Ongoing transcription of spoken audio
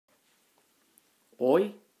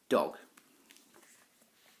Oi, dog.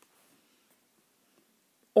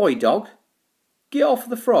 Oi, dog, get off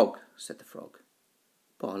the frog, said the frog.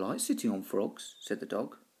 But I like sitting on frogs, said the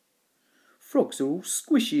dog. Frogs are all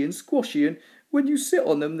squishy and squashy, and when you sit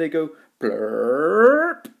on them they go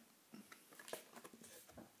plurp.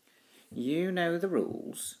 You know the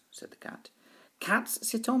rules, said the cat. Cats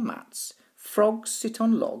sit on mats, frogs sit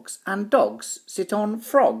on logs, and dogs sit on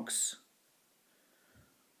frogs.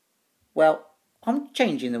 Well, I'm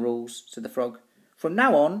changing the rules, said the frog. From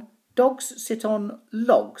now on, dogs sit on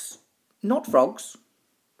logs, not frogs.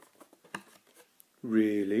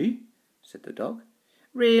 Really? Said the dog.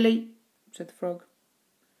 Really? Said the frog.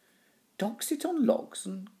 Dogs sit on logs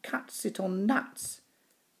and cats sit on gnats.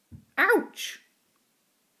 Ouch!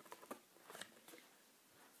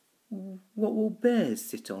 What will bears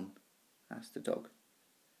sit on? Asked the dog.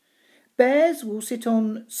 Bears will sit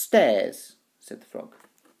on stairs, said the frog.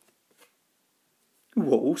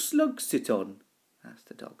 What will slugs sit on? Asked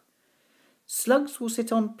the dog. Slugs will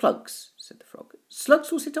sit on plugs, said the frog.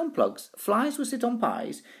 Slugs will sit on plugs, flies will sit on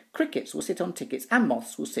pies, crickets will sit on tickets, and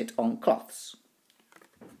moths will sit on cloths.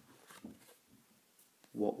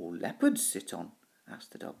 What will leopards sit on?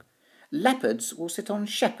 Asked the dog. Leopards will sit on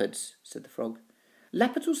shepherds, said the frog.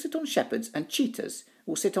 Leopards will sit on shepherds, and cheetahs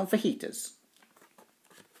will sit on fajitas.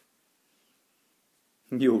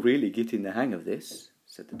 You're really getting the hang of this,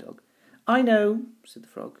 said the dog. I know, said the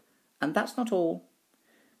frog, and that's not all.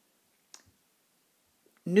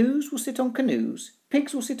 Gnus will sit on canoes,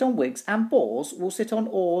 pigs will sit on wigs, and boars will sit on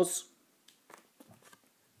oars.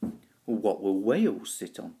 What will whales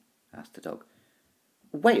sit on? Asked the dog.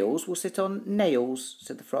 Whales will sit on nails,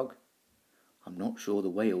 said the frog. I'm not sure the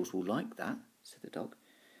whales will like that, said the dog.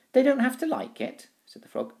 They don't have to like it, said the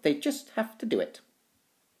frog. They just have to do it.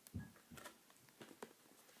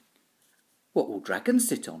 What will dragons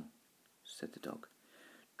sit on? Said the dog.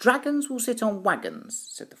 Dragons will sit on wagons,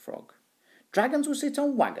 said the frog. Dragons will sit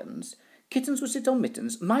on wagons, kittens will sit on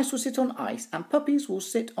mittens, mice will sit on ice, and puppies will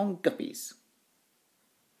sit on guppies.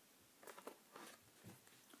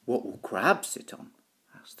 What will crabs sit on?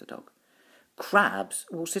 Asked the dog. Crabs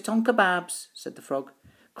will sit on kebabs, said the frog.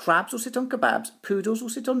 Crabs will sit on kebabs, poodles will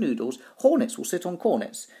sit on noodles, hornets will sit on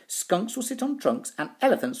cornets, skunks will sit on trunks, and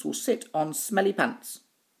elephants will sit on smelly pants.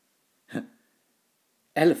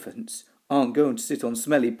 Elephants aren't going to sit on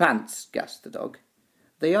smelly pants, gasped the dog.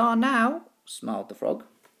 They are now, smiled the frog.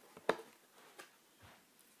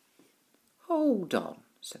 Hold on,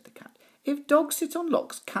 said the cat. If dogs sit on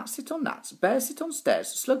logs, cats sit on gnats, bears sit on stairs,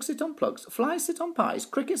 slugs sit on plugs, flies sit on pies,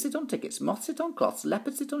 crickets sit on tickets, moths sit on cloths,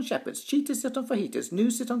 leopards sit on shepherds, cheetahs sit on fajitas,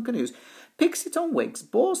 gnus sit on canoes, pigs sit on wigs,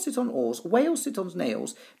 boars sit on oars, whales sit on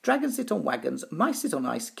nails, dragons sit on wagons, mice sit on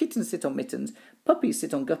ice, kittens sit on mittens, puppies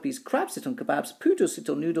sit on guppies, crabs sit on kebabs, poodles sit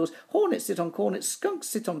on noodles, hornets sit on cornets, skunks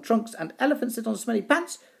sit on trunks, and elephants sit on smelly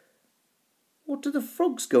pants. What are the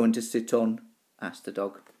frogs going to sit on? Asked the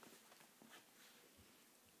dog.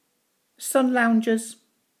 Sun loungers,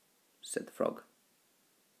 said the frog.